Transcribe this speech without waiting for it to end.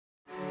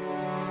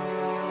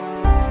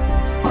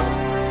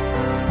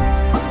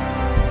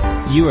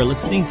You are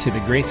listening to the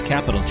Grace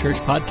Capital Church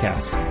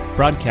podcast,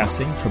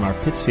 broadcasting from our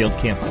Pittsfield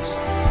campus.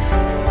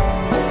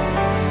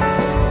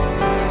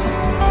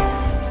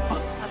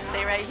 I'll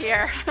stay right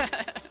here.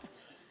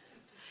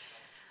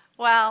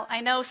 Well, I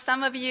know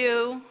some of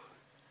you,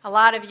 a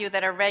lot of you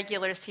that are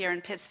regulars here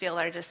in Pittsfield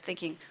are just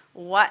thinking,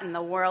 what in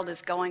the world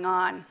is going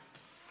on?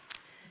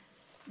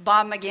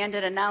 Bob McGann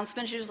did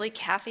announcements. Usually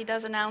Kathy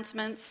does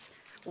announcements.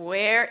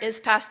 Where is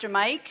Pastor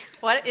Mike?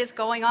 What is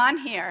going on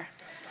here?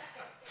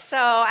 So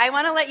I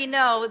want to let you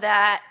know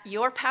that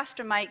your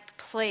Pastor Mike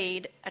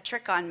played a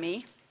trick on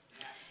me,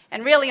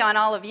 and really on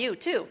all of you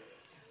too.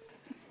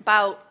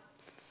 About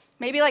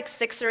maybe like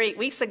 6 or 8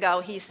 weeks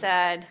ago, he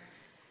said,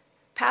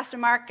 Pastor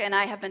Mark and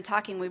I have been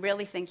talking, we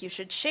really think you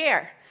should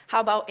share.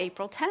 How about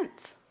April 10th?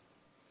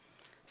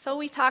 So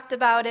we talked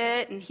about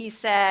it, and he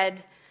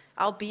said,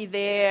 I'll be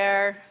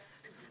there,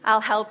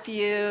 I'll help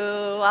you,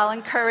 I'll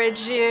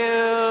encourage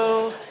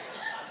you.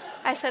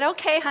 I said,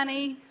 okay,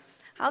 honey,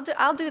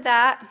 I'll do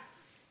that.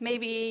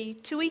 Maybe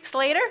 2 weeks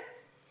later,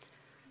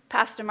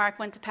 Pastor Mark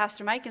went to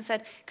Pastor Mike and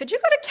said, could you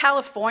go to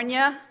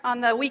California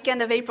on the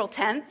weekend of April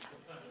 10th?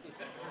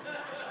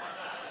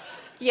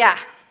 Yeah.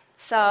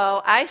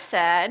 So I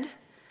said,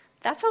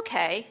 that's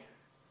okay.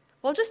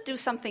 We'll just do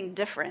something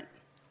different.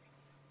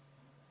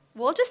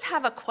 We'll just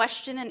have a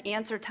question and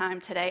answer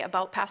time today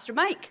about Pastor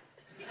Mike.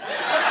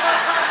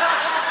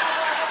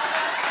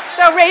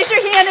 So raise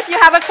your hand if you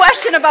have a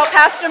question about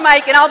Pastor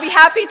Mike, and I'll be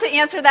happy to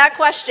answer that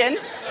question.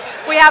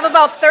 We have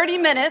about 30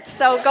 minutes,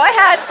 so go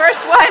ahead,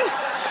 first one.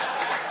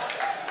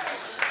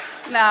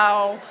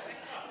 No,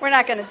 we're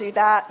not going to do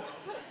that.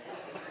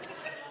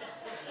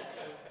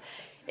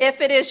 If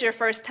it is your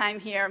first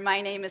time here,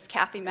 my name is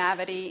Kathy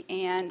Mavity,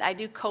 and I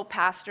do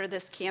co-pastor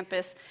this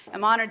campus.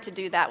 I'm honored to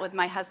do that with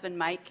my husband,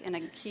 Mike, and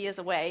he is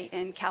away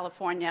in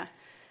California.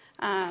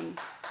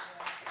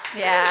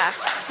 Yeah,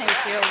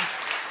 thank you.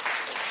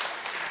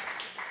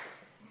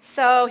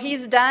 So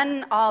he's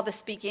done all the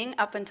speaking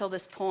up until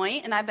this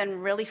point, and I've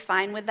been really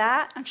fine with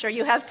that. I'm sure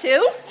you have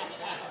too.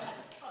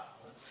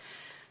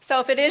 So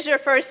if it is your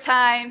first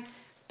time,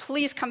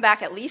 please come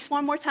back at least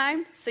one more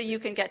time so you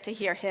can get to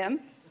hear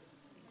him.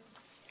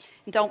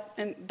 Don't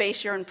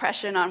base your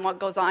impression on what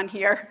goes on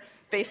here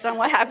based on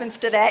what happens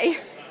today.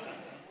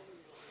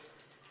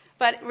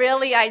 But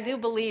really, I do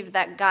believe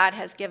that God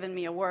has given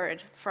me a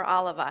word for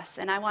all of us,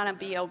 and I want to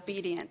be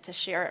obedient to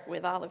share it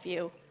with all of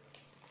you.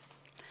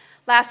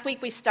 Last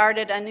week, we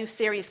started a new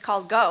series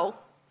called Go.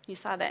 You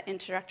saw that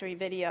introductory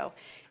video.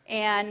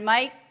 And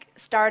Mike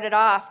started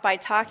off by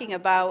talking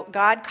about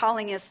God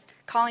calling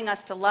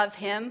us to love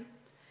him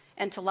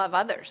and to love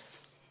others.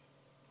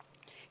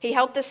 He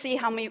helped us see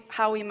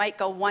how we might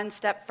go one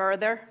step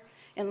further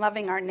in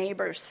loving our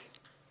neighbors.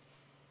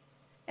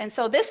 And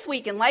so this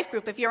week in Life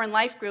Group, if you're in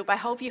Life Group, I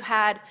hope you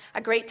had a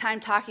great time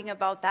talking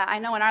about that. I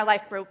know in our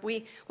Life Group,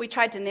 we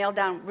tried to nail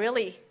down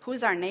really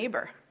who's our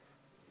neighbor,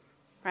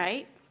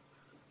 right?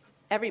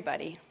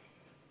 Everybody.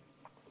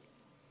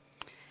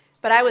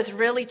 But I was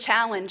really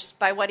challenged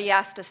by what he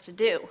asked us to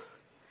do.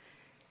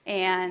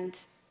 And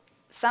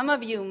some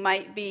of you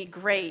might be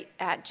great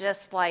at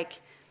just like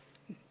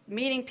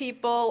meeting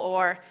people,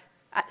 or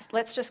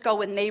let's just go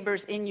with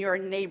neighbors in your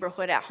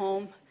neighborhood at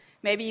home.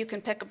 Maybe you can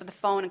pick up the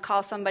phone and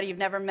call somebody you've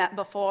never met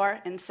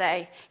before and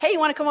say, hey, you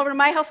want to come over to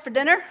my house for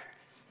dinner?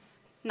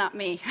 Not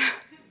me.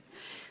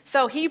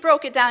 So he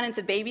broke it down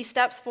into baby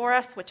steps for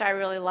us, which I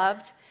really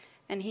loved.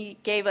 And he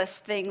gave us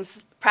things,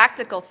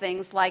 practical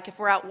things, like if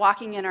we're out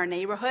walking in our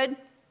neighborhood,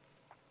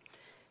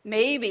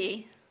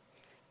 maybe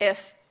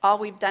if all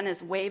we've done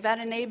is wave at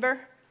a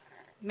neighbor,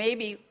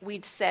 maybe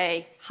we'd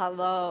say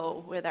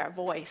hello with our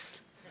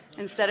voice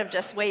instead of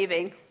just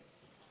waving.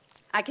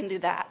 I can do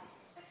that.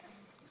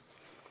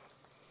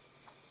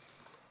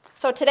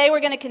 So today we're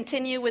going to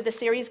continue with the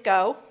series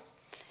Go,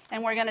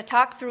 and we're going to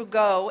talk through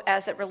Go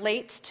as it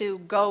relates to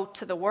go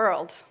to the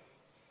world.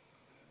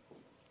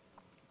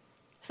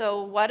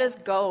 So what does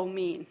go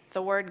mean,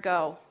 the word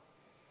go?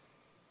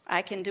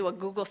 I can do a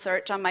Google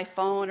search on my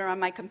phone or on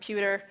my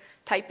computer,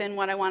 type in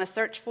what I want to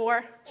search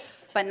for,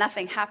 but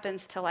nothing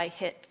happens till I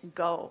hit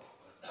go.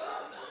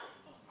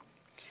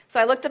 So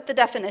I looked up the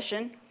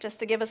definition just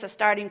to give us a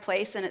starting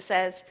place, and it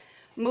says,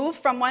 move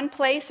from one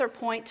place or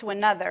point to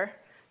another,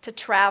 to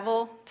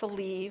travel, to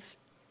leave,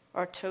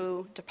 or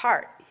to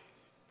depart.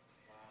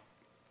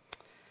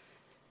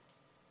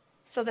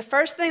 So the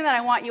first thing that I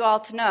want you all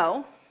to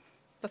know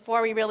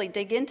before we really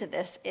dig into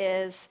this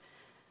is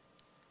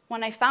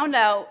when I found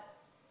out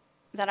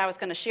that I was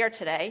going to share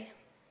today,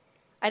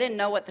 I didn't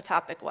know what the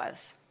topic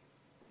was.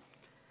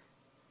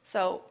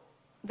 So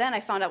then I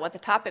found out what the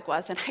topic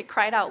was, and I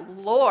cried out,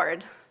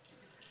 Lord,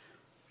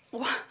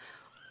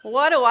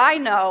 what do I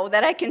know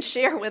that I can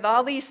share with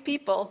all these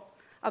people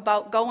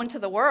about going to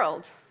the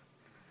world?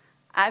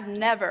 I've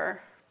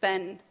never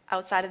been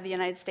outside of the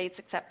United States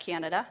except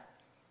Canada.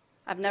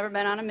 I've never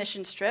been on a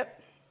mission trip.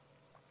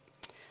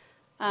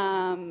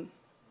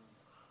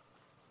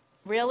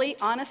 Really,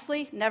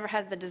 honestly, never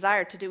had the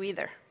desire to do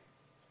either.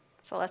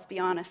 So let's be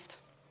honest.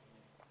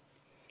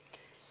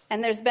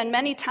 And there's been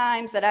many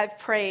times that I've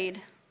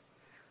prayed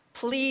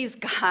Please,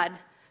 God,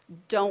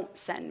 don't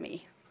send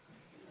me.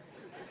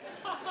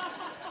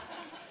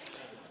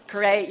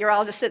 Great, you're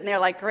all just sitting there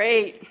like,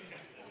 great.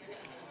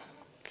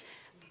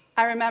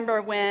 I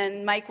remember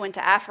when Mike went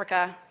to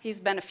Africa, he's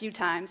been a few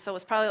times, so it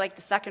was probably like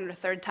the second or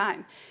third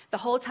time. The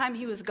whole time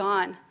he was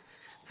gone,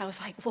 I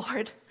was like,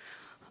 Lord,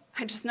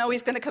 I just know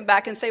he's going to come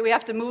back and say we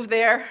have to move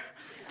there.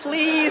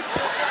 Please,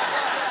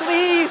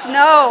 please,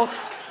 no.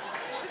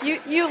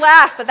 You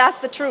laugh, but that's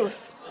the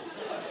truth.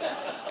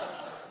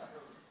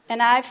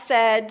 And I've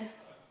said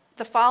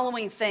the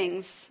following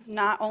things,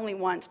 not only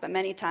once, but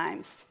many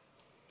times.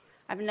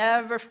 I've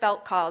never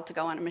felt called to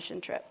go on a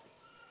mission trip.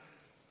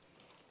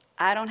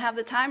 I don't have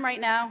the time right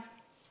now.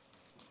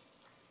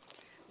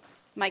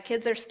 My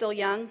kids are still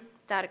young.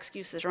 That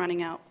excuse is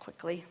running out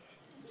quickly.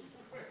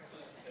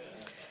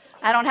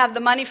 I don't have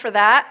the money for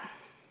that.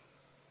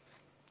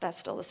 That's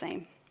still the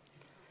same.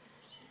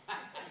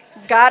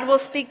 God will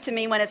speak to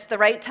me when it's the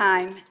right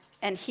time,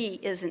 and he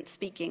isn't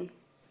speaking.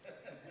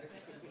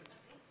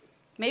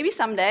 Maybe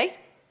someday.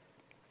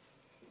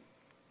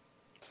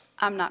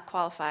 I'm not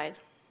qualified.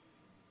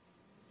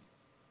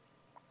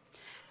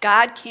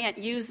 God can't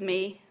use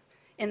me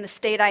in the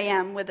state I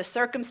am with the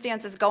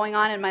circumstances going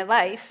on in my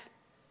life,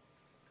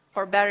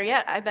 or better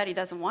yet, I bet he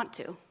doesn't want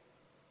to.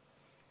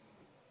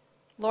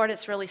 Lord,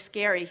 it's really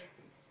scary,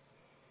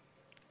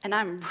 and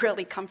I'm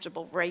really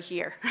comfortable right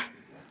here.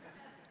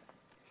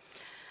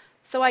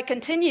 So I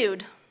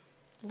continued,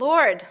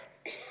 Lord,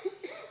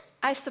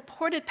 I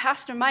supported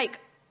Pastor Mike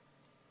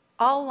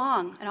all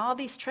along and all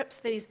these trips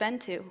that he's been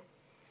to.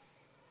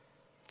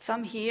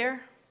 Some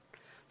here,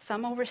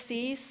 some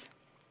overseas.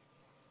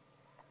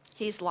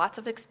 He's lots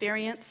of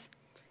experience,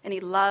 and he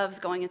loves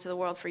going into the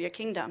world for your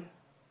kingdom.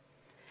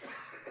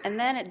 And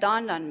then it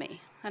dawned on me,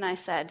 and I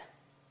said,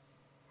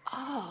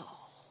 oh,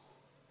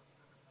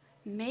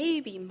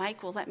 maybe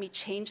Mike will let me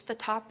change the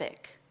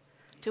topic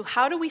to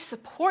how do we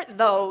support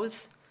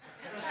those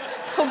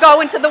who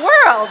go into the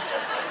world?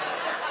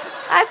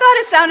 I thought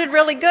it sounded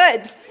really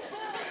good.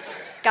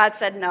 God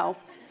said no.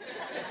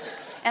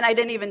 And I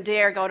didn't even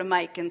dare go to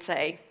Mike and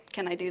say,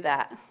 can I do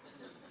that?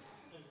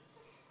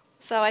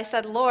 So I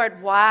said,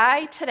 Lord,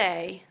 why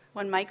today,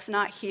 when Mike's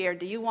not here,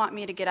 do you want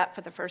me to get up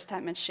for the first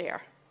time and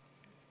share?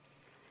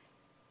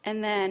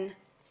 And then,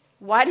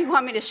 why do you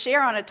want me to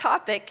share on a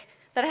topic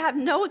that I have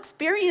no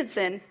experience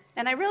in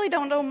and I really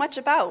don't know much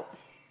about?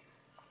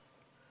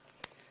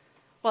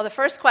 Well, the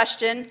first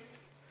question,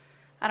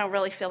 I don't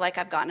really feel like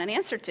I've gotten an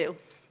answer to,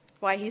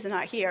 why he's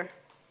not here.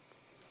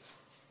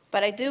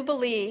 But I do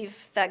believe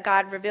that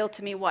God revealed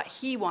to me what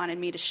he wanted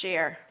me to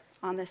share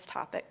on this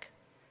topic.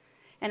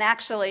 And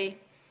actually,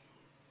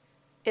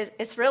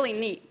 it's really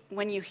neat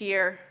when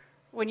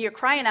you're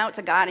crying out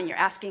to God and you're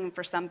asking him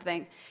for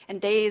something, and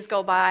days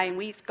go by and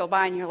weeks go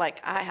by and you're like,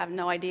 I have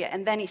no idea.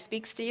 And then he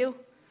speaks to you,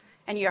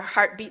 and your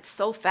heart beats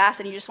so fast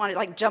and you just want to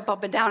like jump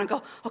up and down and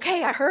go,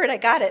 okay, I heard, I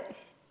got it.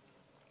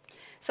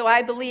 So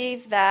I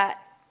believe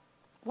that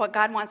what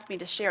God wants me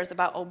to share is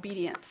about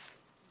obedience.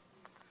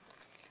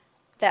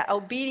 That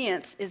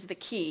obedience is the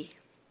key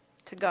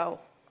to go.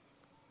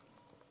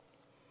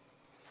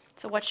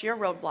 So what's your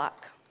roadblock?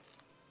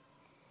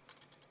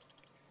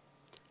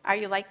 Are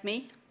you like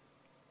me?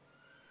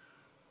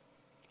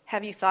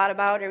 Have you thought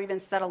about or even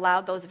said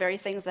aloud those very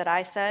things that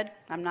I said?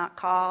 I'm not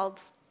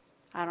called.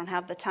 I don't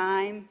have the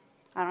time.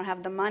 I don't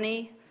have the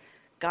money.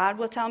 God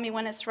will tell me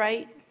when it's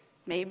right.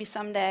 Maybe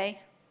someday.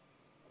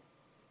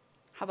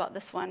 How about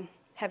this one?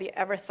 Have you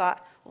ever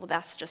thought, well,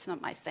 that's just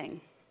not my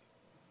thing?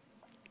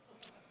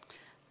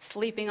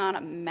 Sleeping on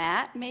a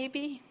mat,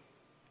 maybe?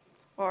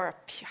 Or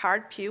a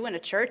hard pew in a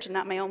church and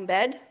not my own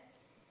bed?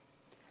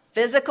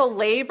 Physical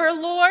labor,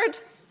 Lord?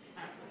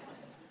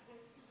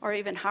 Or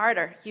even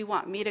harder, you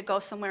want me to go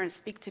somewhere and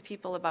speak to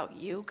people about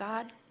you,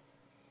 God?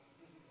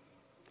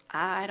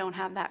 I don't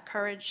have that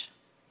courage.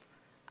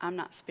 I'm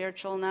not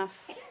spiritual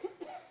enough.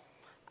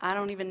 I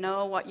don't even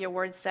know what your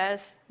word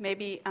says.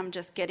 Maybe I'm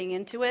just getting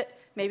into it.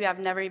 Maybe I've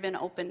never even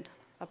opened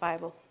a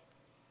Bible.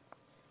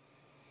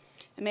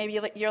 And maybe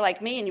you're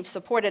like me and you've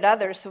supported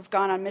others who've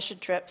gone on mission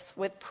trips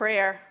with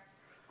prayer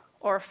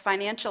or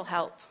financial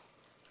help.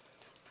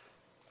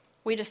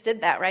 We just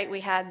did that, right? We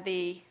had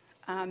the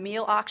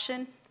meal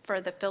auction for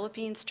the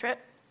Philippines trip,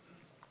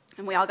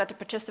 and we all got to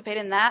participate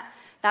in that.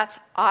 That's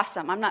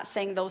awesome. I'm not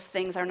saying those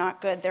things are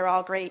not good. They're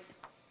all great.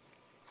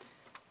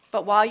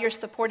 But while you're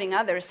supporting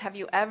others, have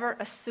you ever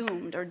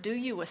assumed, or do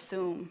you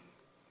assume,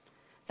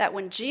 that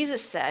when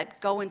Jesus said,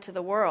 go into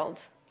the world,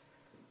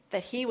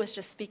 that he was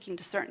just speaking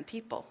to certain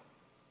people?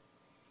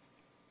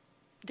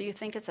 Do you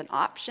think it's an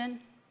option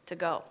to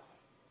go?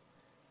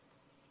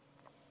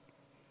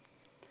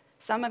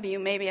 Some of you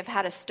maybe have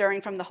had a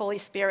stirring from the Holy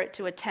Spirit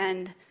to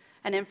attend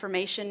an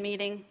information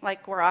meeting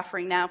like we're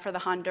offering now for the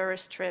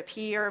Honduras trip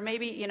here, or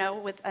maybe,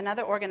 with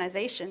another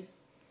organization.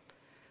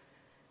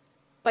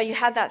 But you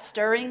had that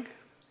stirring,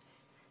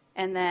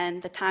 and then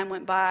the time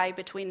went by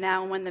between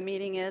now and when the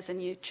meeting is, and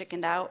you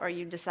chickened out, or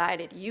you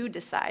decided,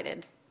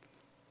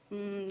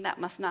 that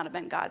must not have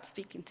been God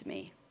speaking to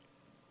me.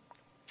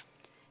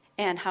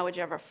 And how would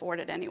you ever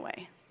afford it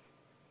anyway?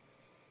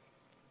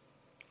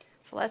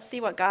 So let's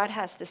see what God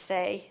has to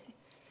say.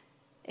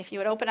 If you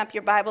would open up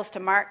your Bibles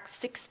to Mark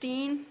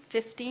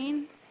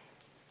 16:15.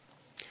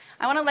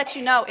 I want to let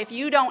you know, if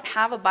you don't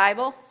have a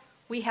Bible,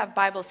 we have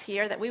Bibles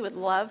here that we would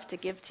love to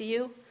give to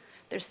you.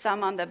 There's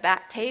some on the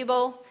back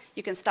table.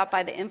 You can stop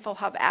by the info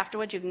hub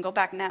afterwards. You can go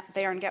back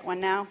there and get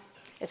one now.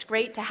 It's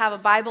great to have a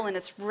Bible, and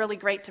it's really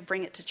great to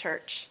bring it to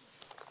church.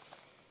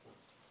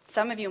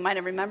 Some of you might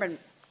have remembered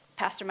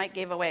Pastor Mike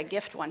gave away a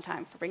gift one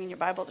time for bringing your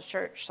Bible to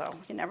church, so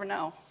you never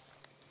know.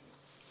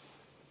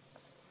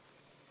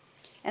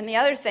 And the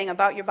other thing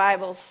about your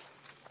Bibles,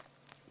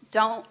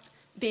 don't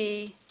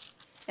be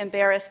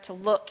embarrassed to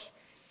look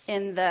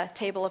in the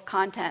table of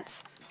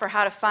contents for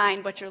how to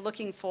find what you're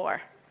looking for.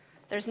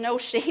 There's no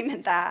shame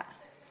in that.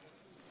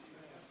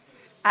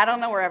 I don't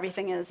know where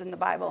everything is in the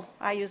Bible.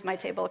 I use my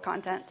table of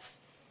contents.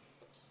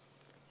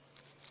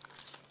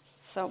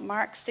 So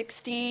Mark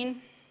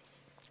 16,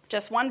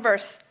 just one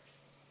verse.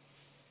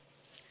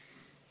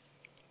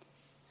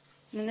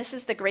 And this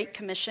is the Great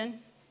Commission.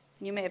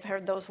 You may have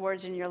heard those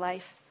words in your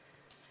life.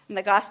 And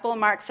the Gospel of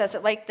Mark says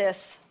it like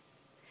this.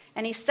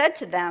 And he said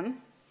to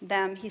them,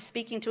 he's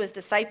speaking to his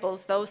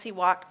disciples, those he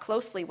walked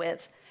closely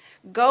with,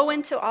 go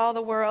into all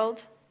the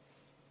world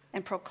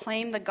and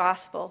proclaim the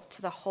gospel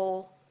to the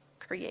whole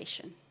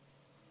creation.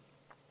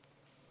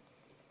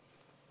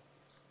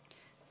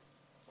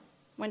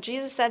 When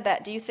Jesus said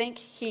that, do you think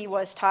he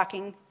was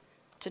talking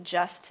to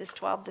just his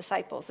 12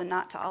 disciples and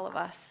not to all of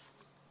us?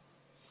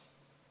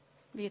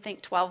 Do you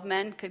think 12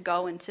 men could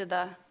go into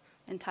the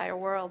entire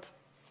world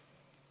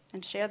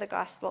and share the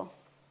gospel?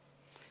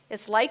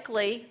 It's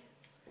likely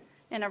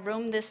in a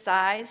room this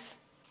size,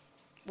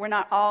 we're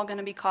not all going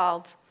to be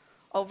called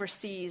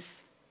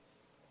overseas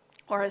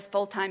or as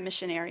full-time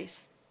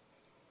missionaries,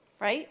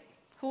 right?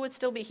 Who would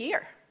still be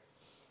here?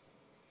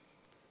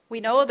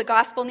 We know the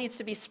gospel needs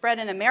to be spread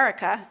in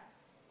America,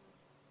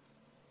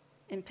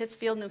 in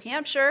Pittsfield, New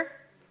Hampshire,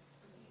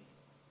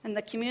 and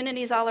the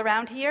communities all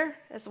around here,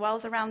 as well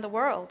as around the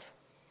world.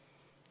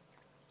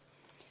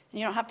 And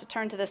you don't have to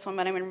turn to this one,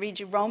 but I'm going to read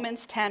you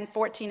Romans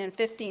 10:14 and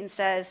 15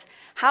 says,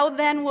 how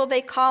then will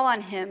they call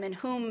on him in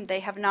whom they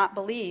have not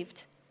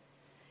believed?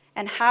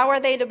 And how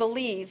are they to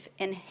believe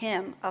in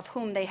him of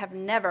whom they have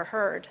never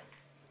heard?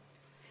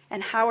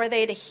 And how are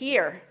they to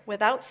hear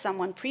without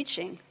someone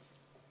preaching?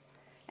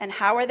 And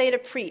how are they to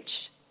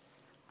preach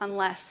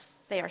unless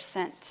they are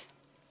sent?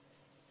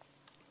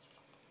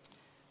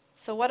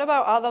 So what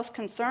about all those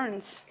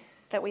concerns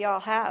that we all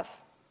have?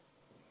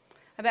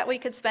 I bet we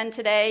could spend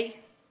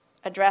today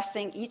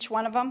addressing each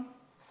one of them.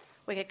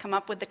 We could come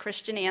up with the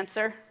Christian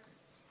answer.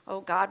 Oh,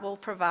 God will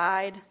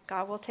provide.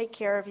 God will take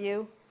care of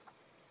you.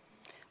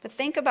 But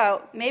think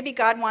about, maybe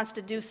God wants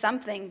to do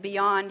something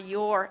beyond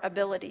your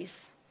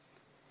abilities.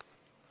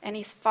 And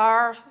he's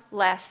far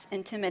less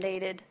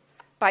intimidated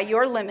by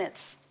your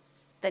limits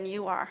than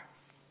you are.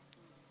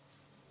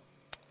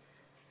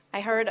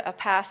 I heard a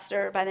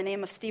pastor by the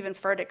name of Stephen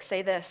Furtick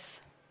say this: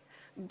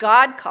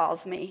 God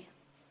calls me,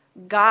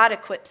 God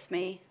equips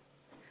me,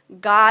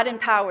 God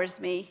empowers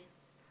me,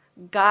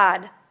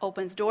 God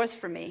opens doors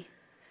for me.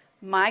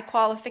 My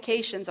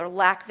qualifications or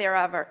lack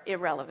thereof are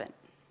irrelevant.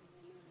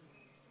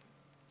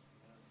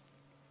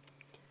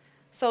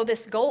 So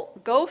this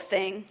go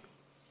thing,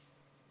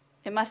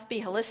 it must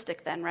be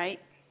holistic then,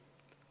 right?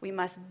 We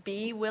must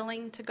be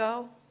willing to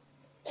go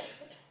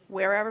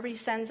wherever he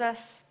sends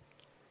us.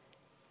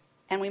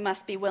 And we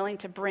must be willing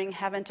to bring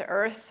heaven to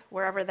earth,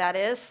 wherever that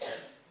is,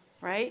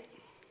 right?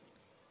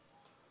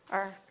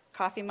 Our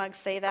coffee mugs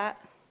say that.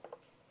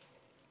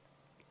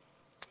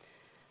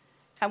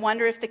 I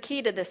wonder if the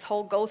key to this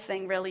whole go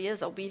thing really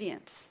is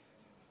obedience.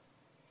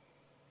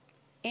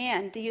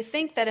 And do you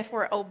think that if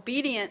we're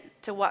obedient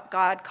to what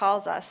God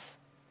calls us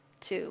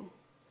to,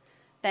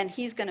 then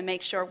he's going to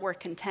make sure we're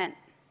content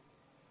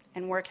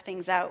and work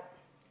things out?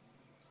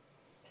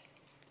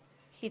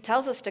 He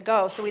tells us to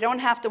go, so we don't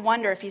have to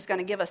wonder if he's going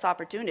to give us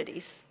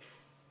opportunities.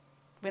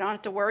 We don't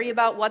have to worry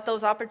about what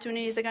those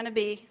opportunities are going to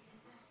be.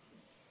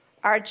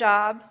 Our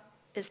job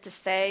is to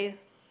say,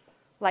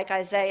 like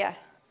Isaiah,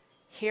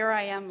 here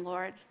I am,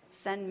 Lord,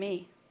 send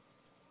me.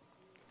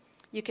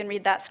 You can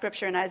read that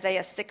scripture in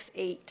Isaiah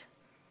 6:8.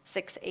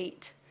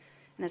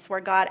 And it's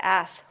where God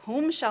asks,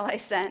 whom shall I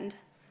send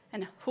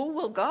and who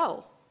will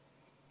go?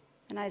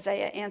 And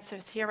Isaiah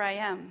answers, here I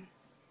am,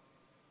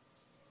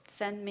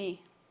 send me.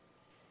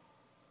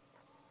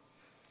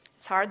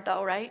 It's hard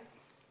though, right?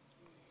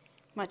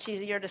 Much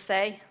easier to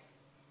say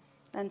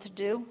than to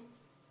do.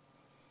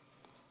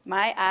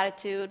 My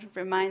attitude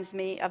reminds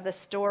me of the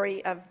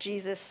story of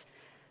Jesus'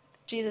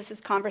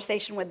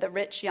 conversation with the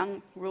rich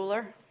young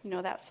ruler. You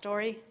know that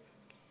story?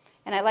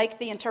 And I like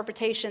the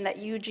interpretation that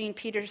Eugene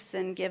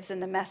Peterson gives in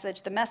the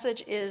Message. The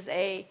Message is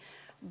a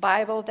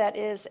Bible that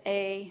is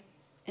an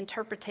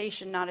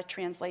interpretation, not a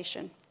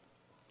translation.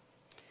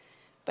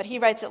 But he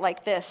writes it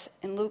like this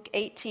in Luke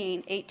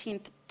 18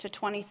 to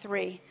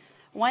 23.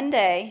 One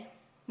day,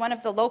 one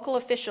of the local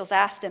officials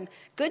asked him,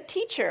 good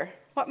teacher,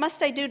 what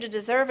must I do to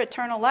deserve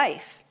eternal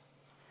life?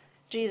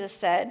 Jesus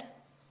said,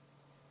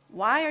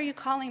 why are you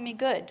calling me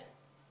good?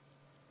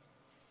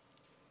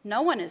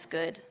 No one is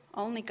good,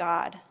 only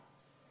God.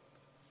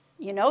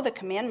 You know the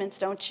commandments,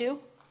 don't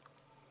you?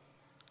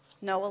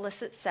 No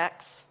illicit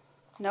sex,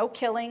 no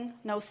killing,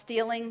 no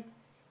stealing,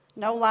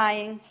 no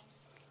lying.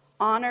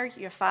 Honor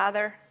your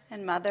father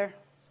and mother.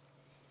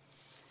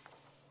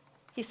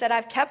 He said,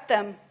 I've kept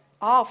them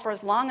all for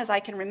as long as I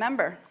can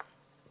remember.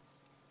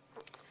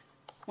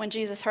 When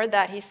Jesus heard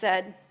that, he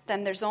said,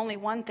 then there's only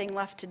one thing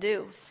left to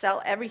do.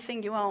 Sell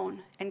everything you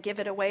own and give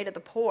it away to the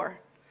poor.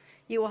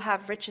 You will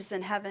have riches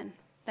in heaven.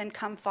 Then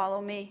come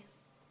follow me.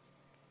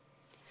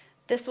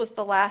 This was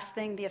the last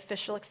thing the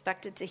official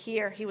expected to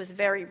hear. He was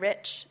very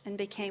rich and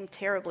became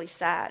terribly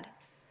sad.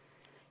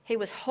 He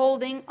was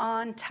holding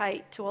on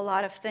tight to a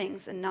lot of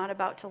things and not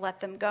about to let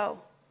them go.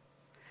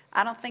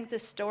 I don't think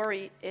this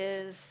story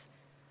is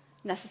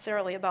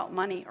necessarily about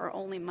money or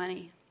only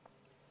money.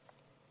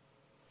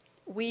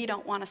 We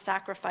don't want to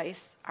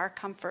sacrifice our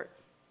comfort.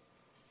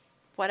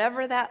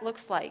 Whatever that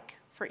looks like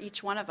for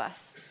each one of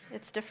us,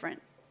 it's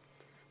different.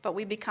 But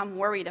we become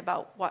worried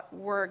about what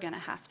we're going to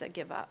have to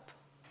give up.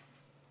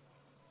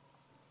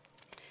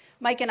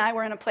 Mike and I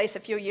were in a place a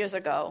few years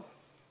ago.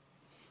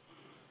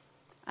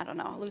 I don't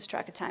know, I lose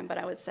track of time, but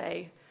I would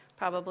say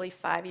probably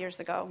 5 years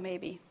ago,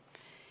 maybe.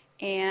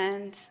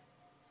 And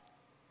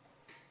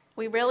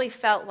we really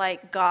felt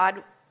like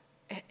God,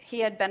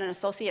 he had been an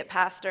associate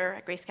pastor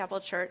at Grace Capital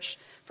Church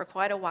for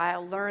quite a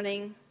while,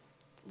 learning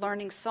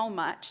so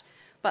much,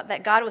 but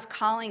that God was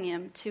calling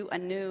him to a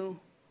new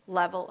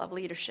level of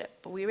leadership.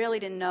 But we really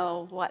didn't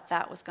know what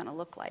that was going to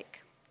look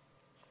like.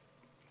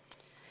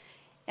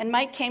 And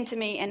Mike came to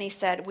me and he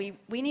said, we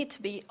need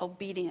to be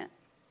obedient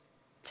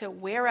to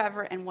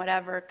wherever and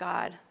whatever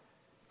God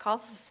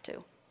calls us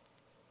to.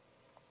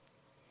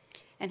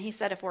 And he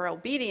said, if we're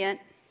obedient,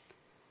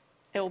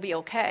 it will be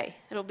okay.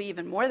 It'll be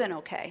even more than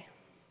okay.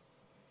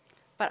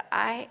 But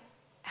I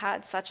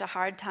had such a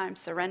hard time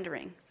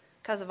surrendering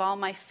because of all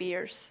my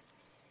fears.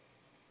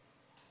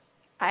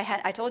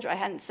 I told you I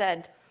hadn't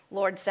said,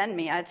 Lord, send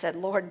me. I had said,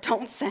 Lord,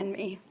 don't send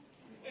me.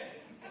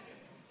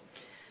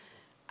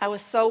 I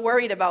was so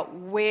worried about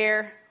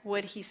where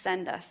would he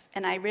send us.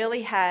 And I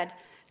really had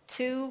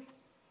two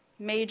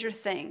major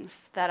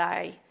things that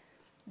I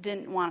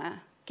didn't want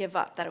to give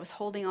up, that I was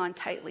holding on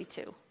tightly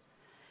to.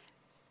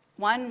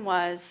 One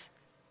was,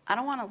 I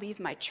don't want to leave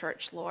my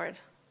church, Lord.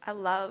 I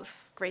love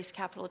Grace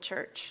Capital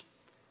Church.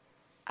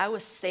 I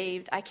was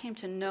saved. I came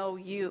to know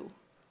you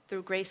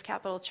through Grace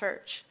Capital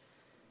Church.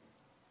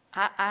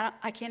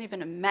 I can't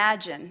even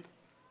imagine.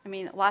 I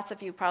mean, lots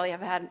of you probably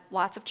have had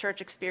lots of church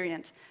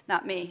experience,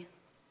 not me.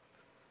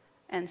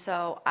 And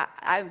so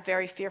I'm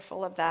very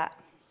fearful of that.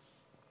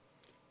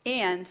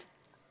 And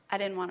I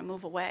didn't want to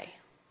move away.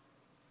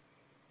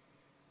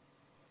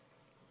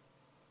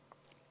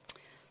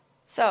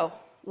 So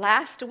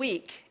last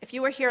week, if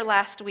you were here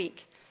last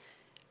week,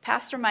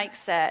 Pastor Mike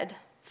said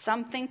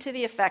something to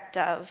the effect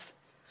of,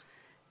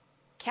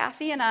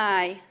 Kathy and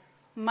I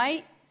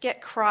might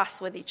get cross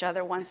with each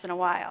other once in a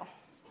while.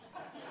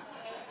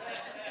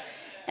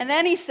 And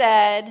then he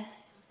said,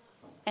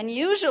 and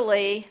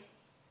usually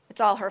it's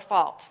all her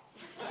fault.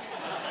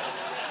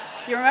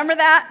 Do you remember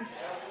that?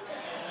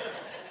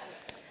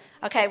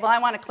 Okay, well, I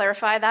want to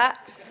clarify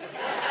that.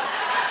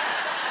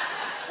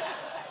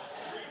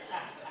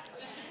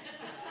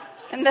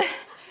 And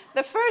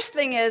the first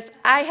thing is,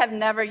 I have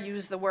never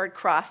used the word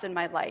cross in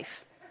my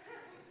life.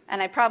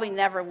 And I probably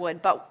never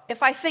would. But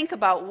if I think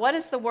about what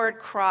does the word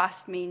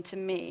cross mean to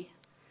me,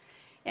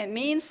 it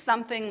means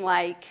something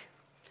like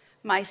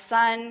my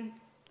son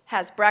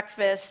has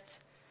breakfast,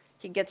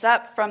 he gets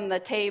up from the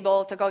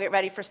table to go get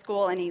ready for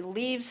school, and he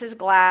leaves his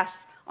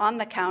glass on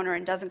the counter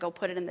and doesn't go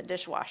put it in the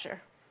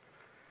dishwasher.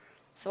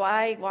 So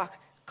I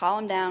call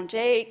him down.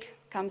 Jake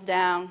comes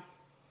down,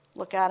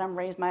 look at him,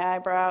 raise my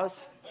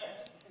eyebrows.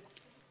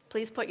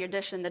 Please put your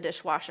dish in the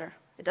dishwasher.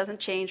 It doesn't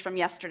change from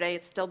yesterday.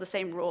 It's still the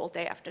same rule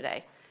day after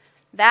day.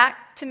 That,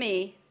 to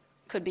me,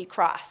 could be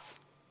cross.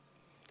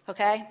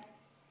 Okay?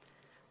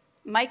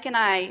 Mike and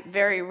I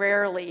very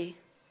rarely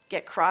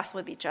get cross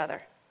with each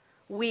other.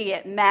 We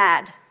get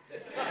mad.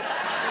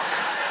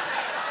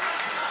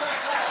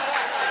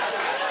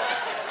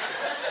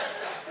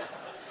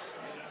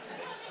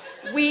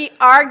 We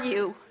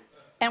argue,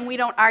 and we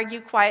don't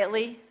argue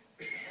quietly.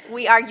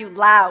 We argue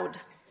loud,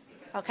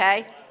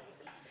 okay?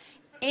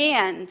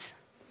 And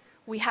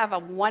we have a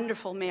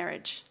wonderful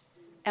marriage,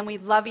 and we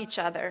love each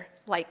other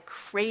like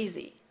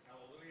crazy.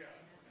 Hallelujah.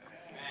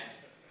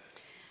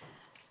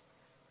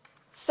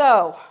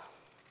 So,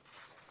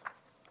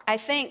 I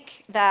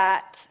think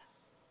that,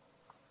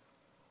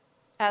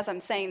 as I'm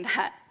saying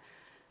that,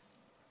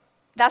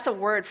 that's a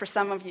word for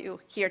some of you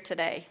here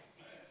today.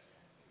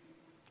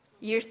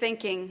 You're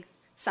thinking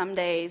some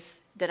days,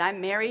 did I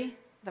marry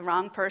the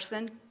wrong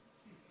person?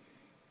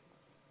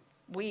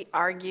 We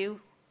argue.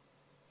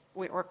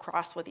 We're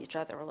cross with each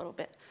other a little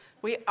bit.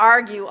 We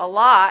argue a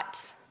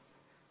lot.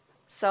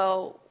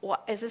 So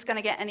is this going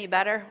to get any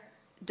better?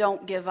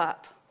 Don't give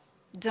up.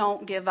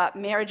 Don't give up.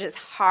 Marriage is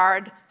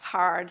hard,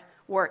 hard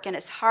work, and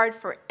it's hard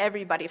for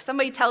everybody. If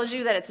somebody tells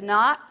you that it's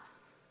not,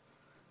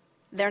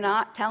 they're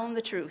not telling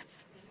the truth.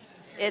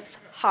 It's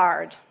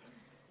hard.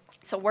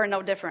 So we're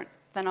no different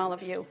than all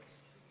of you.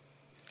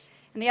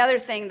 And the other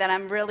thing that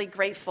I'm really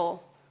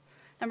grateful,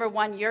 number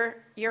one,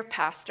 your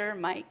pastor,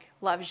 Mike,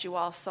 loves you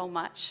all so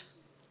much.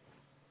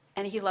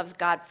 And he loves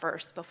God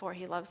first before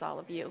he loves all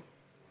of you.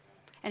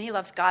 And he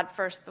loves God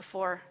first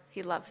before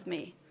he loves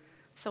me.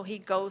 So he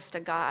goes to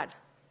God.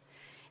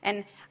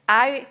 And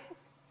the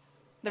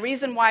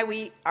reason why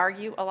we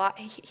argue a lot,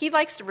 he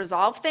likes to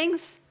resolve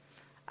things.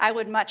 I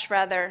would much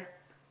rather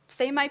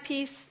say my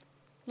piece,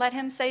 let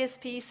him say his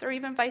piece, or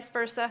even vice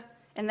versa,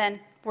 and then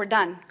we're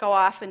done. Go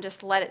off and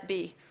just let it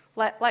be.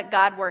 Let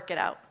God work it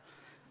out.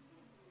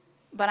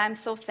 But I'm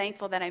so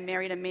thankful that I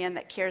married a man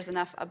that cares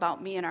enough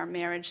about me and our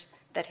marriage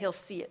that he'll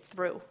see it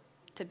through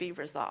to be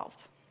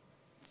resolved.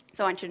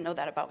 So I want you to know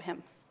that about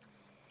him.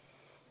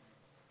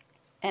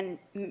 And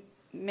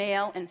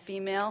male and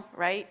female,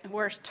 right?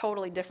 We're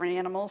totally different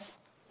animals,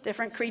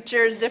 different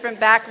creatures,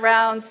 different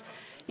backgrounds.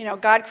 You know,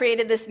 God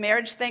created this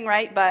marriage thing,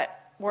 right? But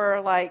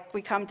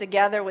we come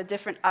together with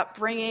different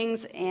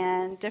upbringings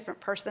and different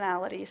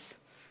personalities.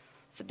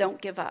 So don't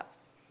give up.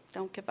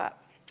 Don't give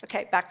up.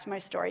 Okay, back to my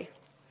story.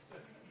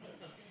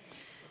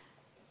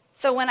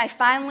 So when I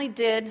finally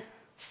did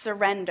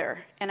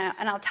surrender, and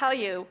I'll tell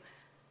you,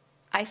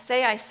 I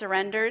say I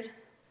surrendered,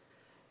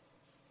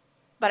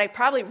 but I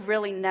probably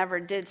really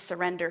never did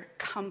surrender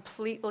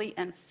completely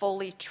and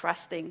fully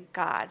trusting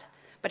God.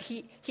 But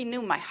he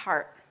knew my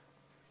heart.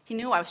 He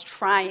knew I was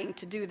trying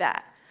to do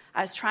that.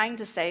 I was trying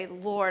to say,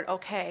 Lord,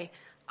 okay,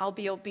 I'll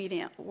be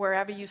obedient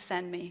wherever you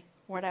send me,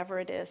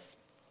 whatever it is.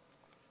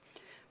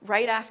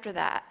 Right after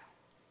that,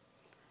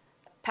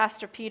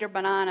 Pastor Peter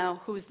Bonanno,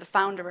 who's the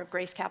founder of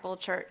Grace Capital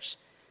Church,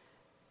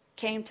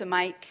 came to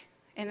Mike,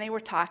 and they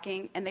were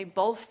talking, and they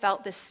both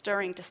felt this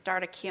stirring to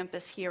start a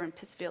campus here in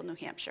Pittsfield, New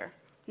Hampshire.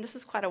 And this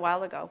was quite a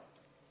while ago.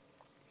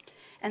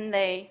 And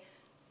they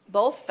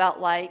both felt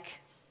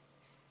like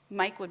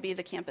Mike would be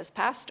the campus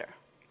pastor.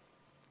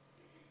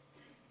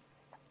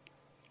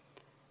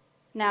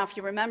 Now, if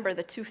you remember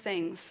the two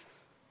things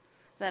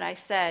that I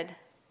said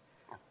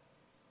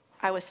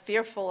I was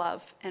fearful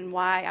of and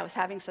why I was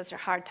having such a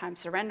hard time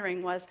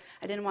surrendering was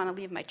I didn't want to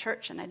leave my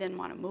church and I didn't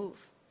want to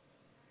move.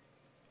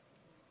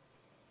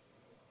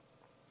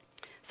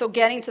 So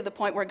getting to the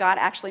point where God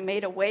actually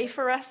made a way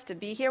for us to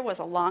be here was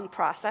a long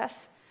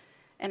process,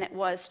 and it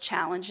was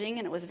challenging,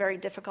 and it was very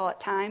difficult at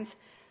times.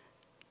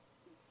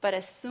 But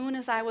as soon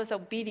as I was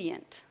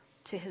obedient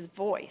to his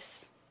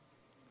voice,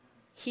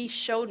 he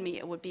showed me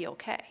it would be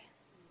okay.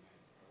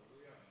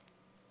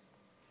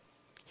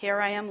 Here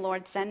I am,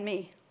 Lord, send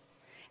me.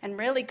 And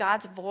really,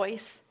 God's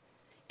voice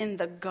in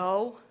the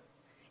go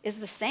is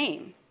the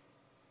same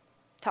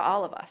to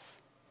all of us.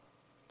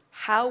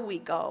 How we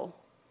go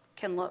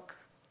can look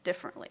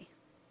differently.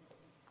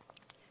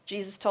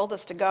 Jesus told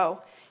us to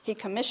go. He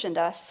commissioned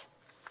us,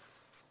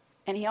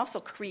 and he also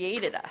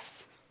created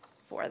us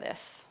for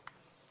this.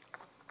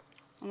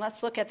 And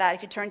let's look at that.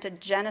 If you turn to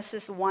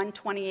Genesis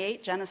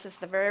 1:28, Genesis,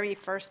 the very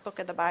first book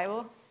of the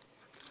Bible.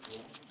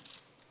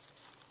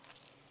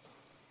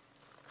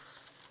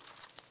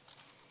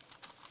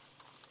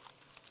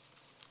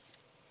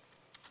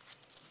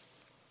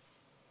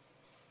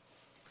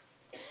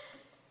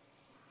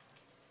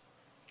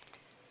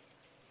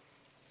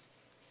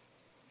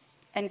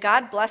 And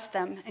God blessed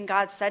them, and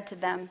God said to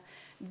them,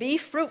 "Be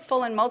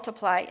fruitful and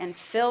multiply, and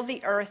fill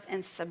the earth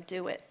and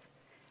subdue it.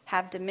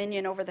 Have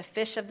dominion over the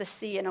fish of the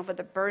sea and over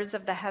the birds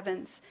of the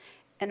heavens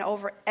and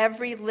over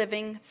every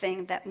living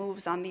thing that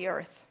moves on the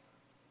earth."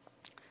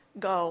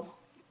 Go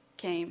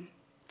came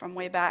from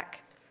way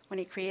back when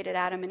he created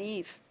Adam and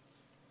Eve.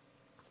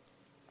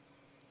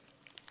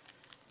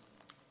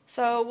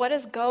 So what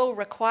does go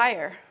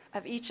require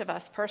of each of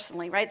us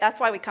personally, right? That's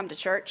why we come to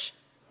church.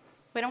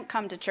 We don't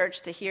come to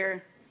church to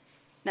hear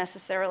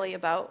necessarily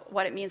about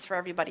what it means for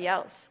everybody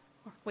else.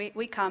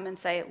 We come and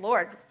say,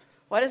 Lord,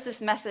 what does this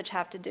message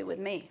have to do with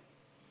me?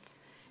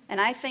 And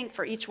I think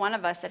for each one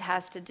of us, it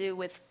has to do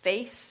with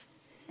faith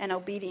and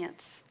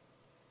obedience.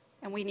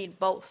 And we need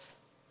both.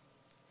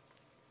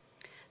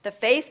 The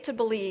faith to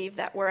believe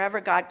that wherever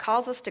God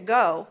calls us to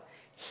go,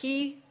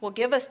 he will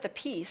give us the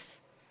peace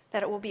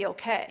that it will be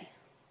okay.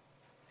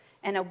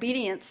 And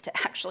obedience to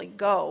actually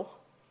go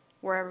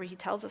wherever he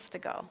tells us to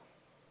go.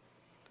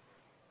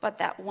 But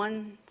that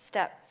one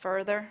step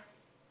further,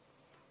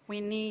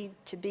 we need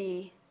to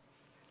be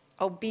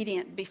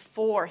obedient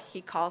before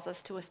he calls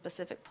us to a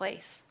specific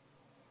place.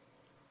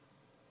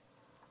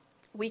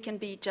 We can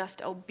be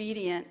just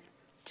obedient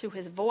to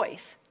his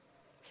voice.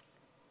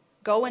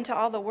 Go into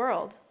all the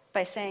world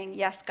by saying,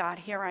 yes, God,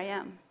 here I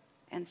am,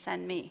 and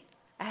send me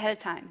ahead of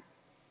time.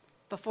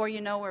 Before you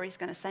know where he's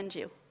going to send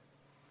you,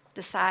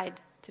 decide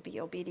to be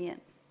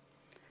obedient.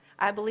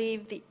 I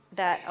believe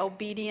that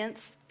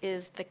obedience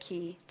is the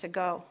key to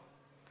go.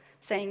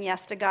 Saying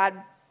yes to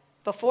God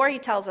before he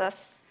tells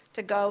us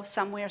to go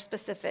somewhere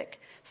specific.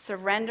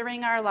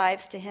 Surrendering our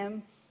lives to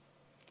him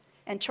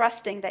and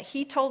trusting that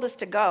he told us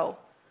to go,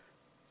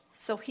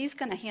 so he's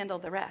going to handle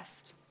the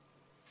rest.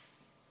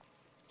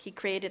 He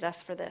created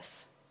us for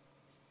this.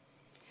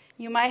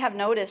 You might have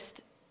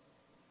noticed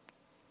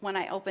when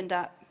I opened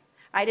up.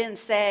 I didn't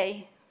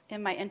say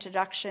in my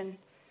introduction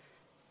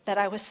that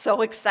I was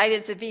so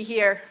excited to be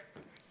here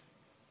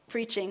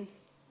preaching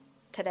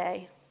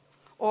today,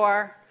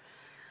 or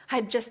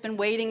I'd just been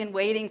waiting and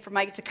waiting for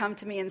Mike to come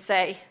to me and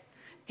say,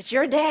 "It's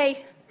your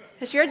day.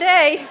 It's your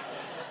day."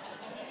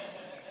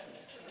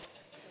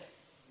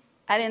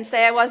 I didn't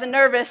say I wasn't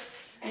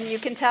nervous, and you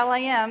can tell I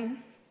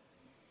am.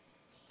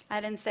 I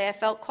didn't say I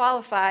felt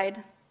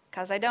qualified,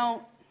 because I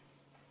don't.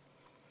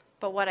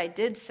 But what I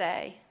did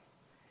say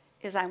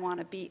is I want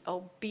to be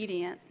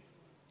obedient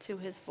to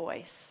his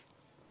voice,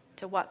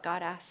 to what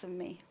God asks of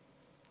me.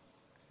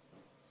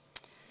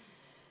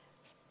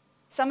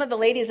 Some of the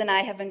ladies and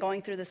I have been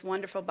going through this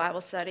wonderful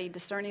Bible study,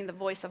 Discerning the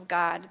Voice of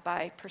God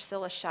by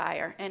Priscilla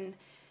Shirer. And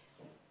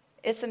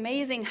it's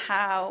amazing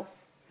how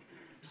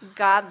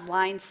God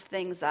lines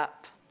things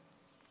up.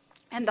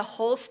 And the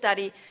whole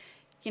study,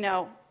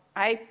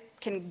 I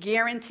can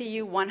guarantee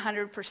you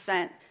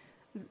 100%,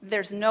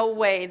 there's no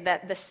way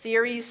that the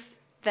series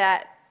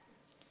that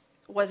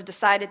was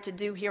decided to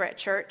do here at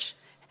church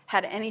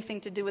had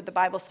anything to do with the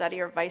Bible study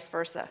or vice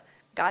versa.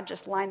 God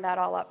just lined that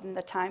all up in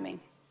the timing.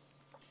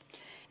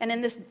 And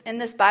in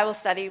this Bible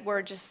study,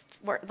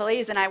 the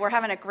ladies and I, we're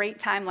having a great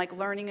time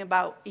learning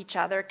about each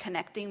other,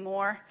 connecting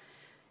more,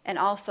 and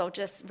also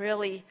just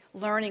really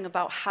learning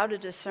about how to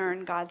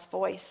discern God's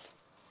voice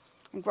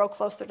and grow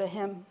closer to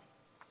him.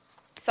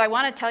 So I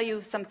want to tell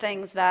you some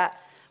things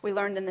that we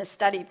learned in this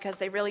study, because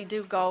they really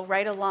do go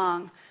right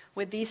along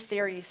with these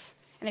series.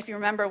 And if you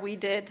remember, we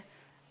did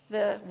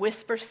the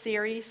Whisper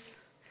series,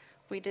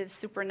 we did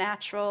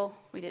Supernatural,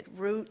 we did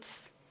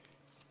Roots,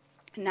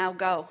 and now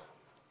Go.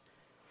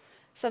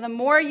 So the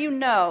more you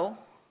know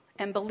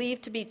and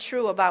believe to be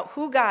true about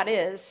who God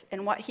is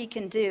and what he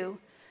can do,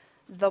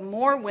 the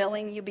more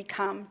willing you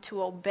become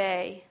to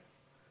obey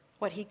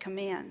what he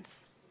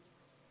commands.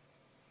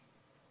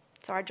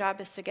 So our job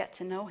is to get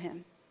to know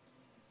him.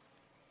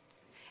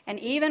 And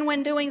even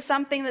when doing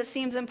something that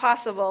seems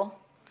impossible,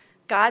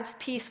 God's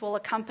peace will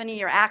accompany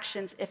your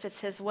actions if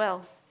it's his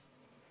will.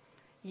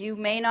 You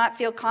may not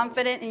feel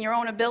confident in your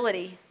own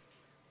ability,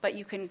 but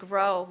you can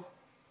grow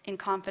in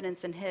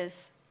confidence in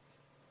his.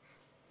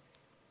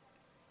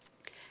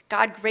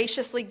 God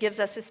graciously gives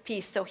us his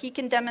peace so he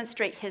can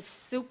demonstrate his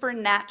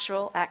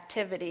supernatural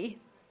activity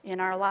in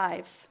our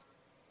lives.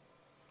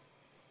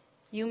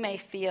 You may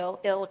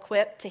feel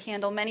ill-equipped to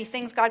handle many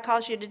things God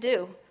calls you to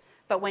do,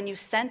 but when you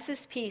sense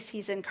his peace,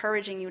 he's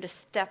encouraging you to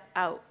step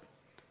out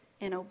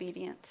in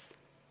obedience.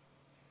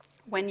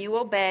 When you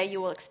obey,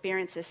 you will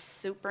experience his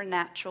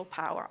supernatural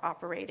power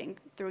operating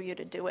through you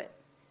to do it.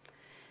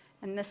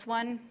 And this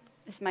one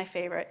is my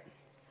favorite.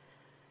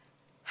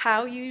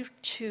 How you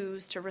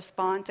choose to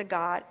respond to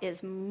God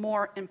is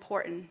more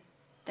important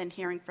than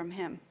hearing from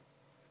him.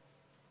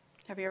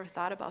 Have you ever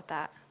thought about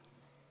that?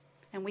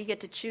 And we get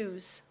to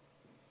choose.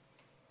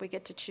 We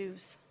get to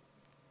choose.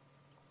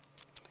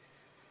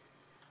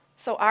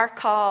 So our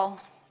call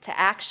to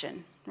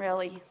action,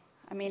 really,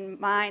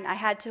 I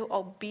had to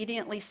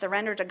obediently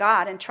surrender to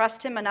God and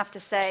trust him enough to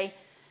say,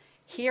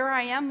 "Here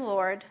I am,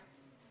 Lord,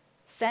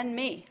 send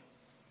me."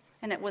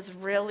 And it was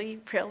really,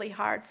 really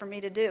hard for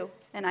me to do,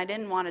 and I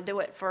didn't want to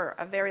do it for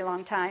a very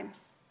long time.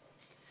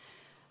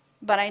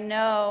 But I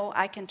know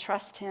I can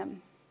trust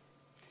him.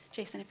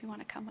 Jason, if you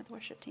want to come with the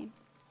worship team.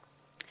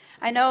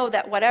 I know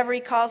that whatever he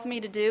calls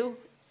me to do,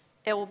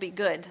 it will be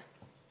good.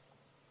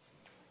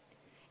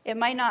 It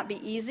might not be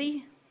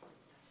easy.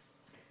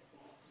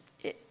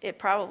 It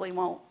probably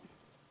won't.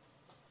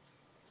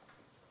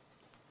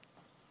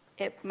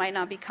 It might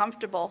not be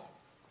comfortable.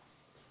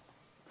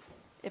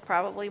 It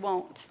probably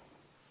won't.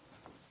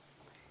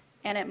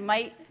 And it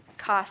might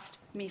cost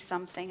me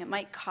something. It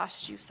might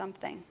cost you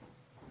something.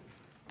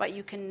 But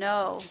you can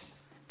know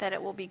that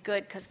it will be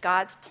good, because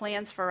God's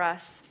plans for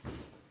us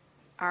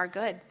are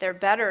good. They're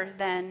better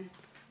than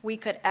we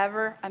could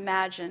ever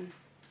imagine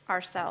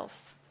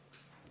ourselves.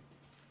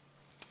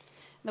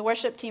 The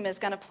worship team is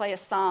going to play a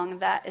song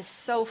that is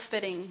so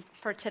fitting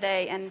for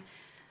today. And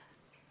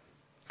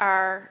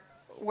our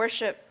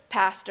worship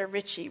pastor,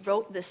 Richie,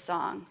 wrote this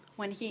song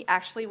when he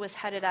actually was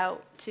headed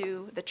out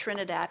to the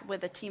Trinidad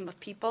with a team of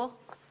people.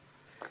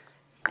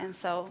 And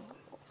so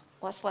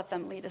let's let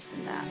them lead us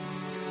in that.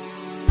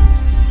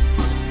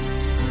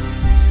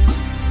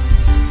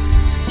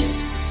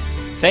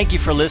 Thank you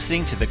for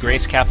listening to the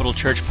Grace Capital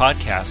Church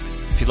podcast.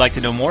 If you'd like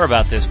to know more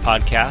about this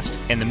podcast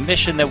and the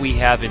mission that we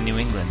have in New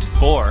England,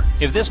 or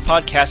if this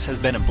podcast has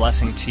been a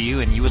blessing to you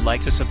and you would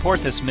like to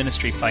support this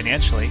ministry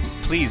financially,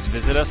 please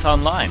visit us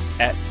online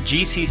at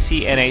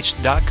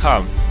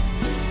gccnh.com